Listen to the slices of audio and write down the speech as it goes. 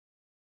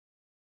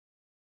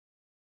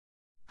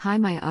Hi,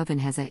 my oven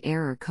has an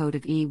error code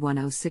of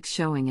E106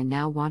 showing and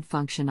now wont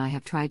function. I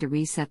have tried to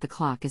reset the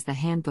clock as the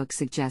handbook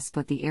suggests,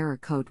 but the error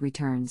code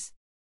returns.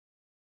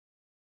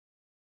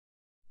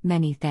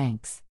 Many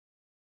thanks.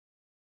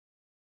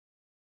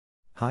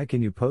 Hi,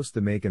 can you post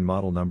the make and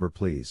model number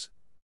please?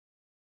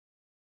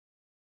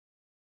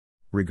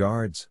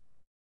 Regards.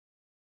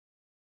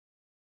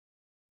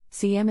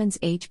 Siemans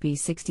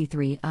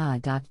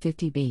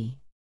HB63A.50B.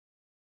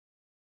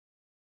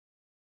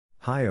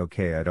 Hi,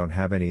 okay, I don't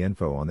have any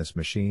info on this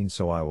machine,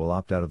 so I will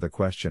opt out of the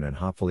question and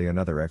hopefully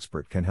another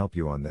expert can help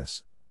you on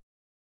this.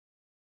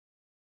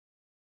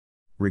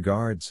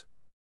 Regards.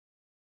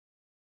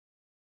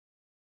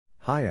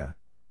 Hiya,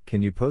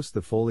 can you post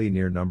the full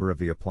E-near number of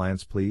the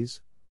appliance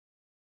please?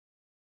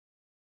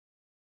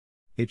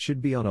 It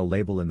should be on a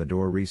label in the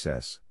door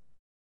recess.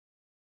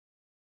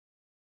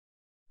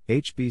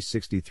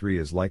 HB63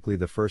 is likely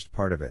the first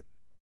part of it.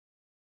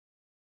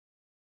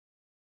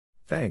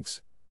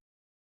 Thanks.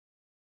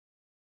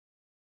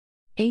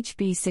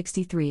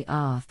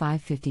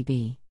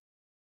 HB63A550B.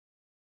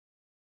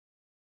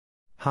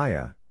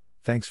 Hiya,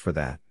 thanks for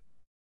that.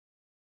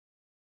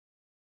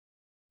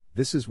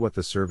 This is what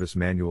the service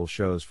manual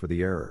shows for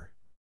the error.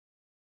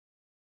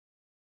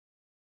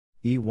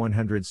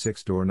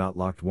 E106 door not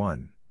locked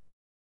 1.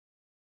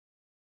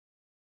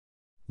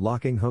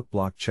 Locking hook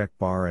block check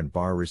bar and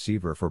bar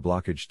receiver for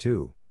blockage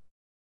 2.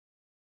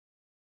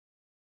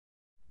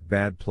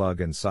 Bad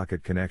plug and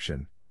socket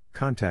connection,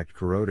 contact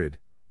corroded,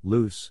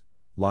 loose,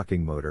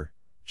 locking motor,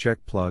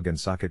 check plug and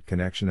socket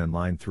connection and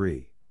line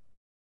 3.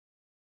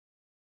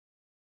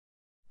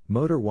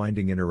 Motor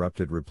winding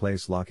interrupted,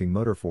 replace locking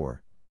motor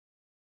 4.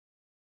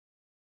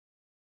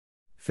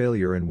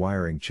 Failure in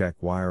wiring, check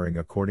wiring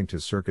according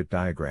to circuit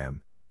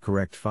diagram,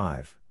 correct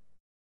 5.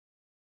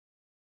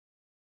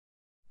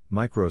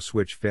 Micro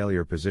switch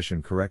failure,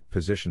 position correct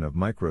position of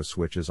micro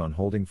switches on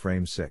holding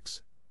frame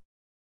 6.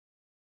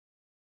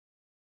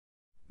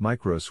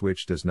 Micro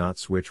switch does not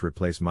switch,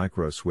 replace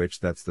micro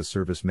switch, that's the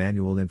service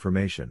manual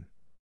information.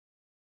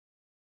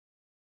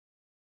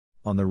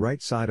 On the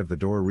right side of the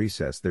door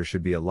recess there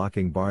should be a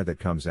locking bar that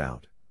comes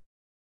out.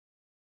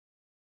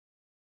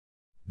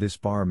 This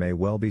bar may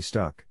well be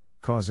stuck,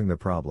 causing the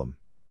problem.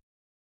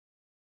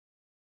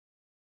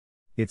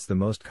 It's the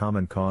most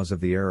common cause of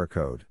the error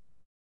code.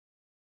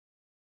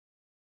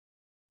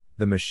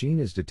 The machine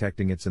is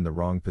detecting it's in the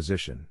wrong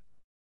position.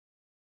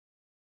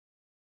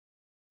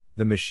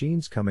 The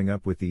machines coming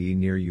up with the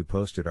E-near you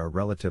posted are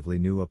relatively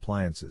new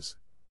appliances.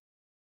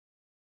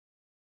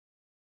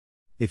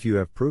 If you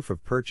have proof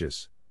of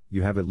purchase,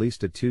 you have at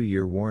least a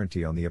 2-year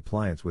warranty on the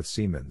appliance with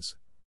Siemans.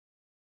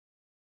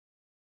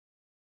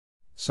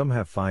 Some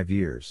have 5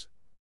 years.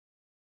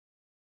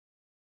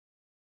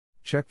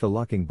 Check the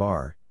locking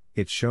bar,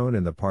 it's shown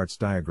in the parts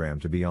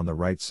diagram to be on the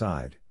right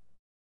side.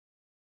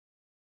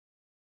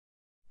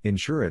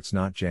 Ensure it's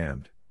not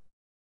jammed.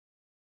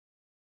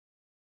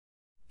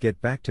 Get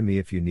back to me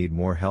if you need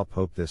more help.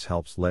 Hope this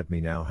helps. Let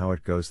me know how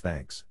it goes.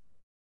 Thanks.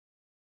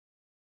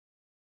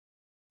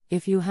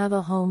 If you have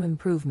a home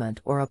improvement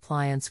or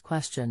appliance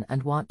question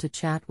and want to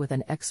chat with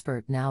an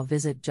expert now,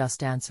 visit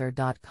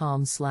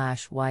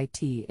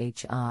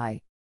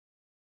justanswer.com/ythi.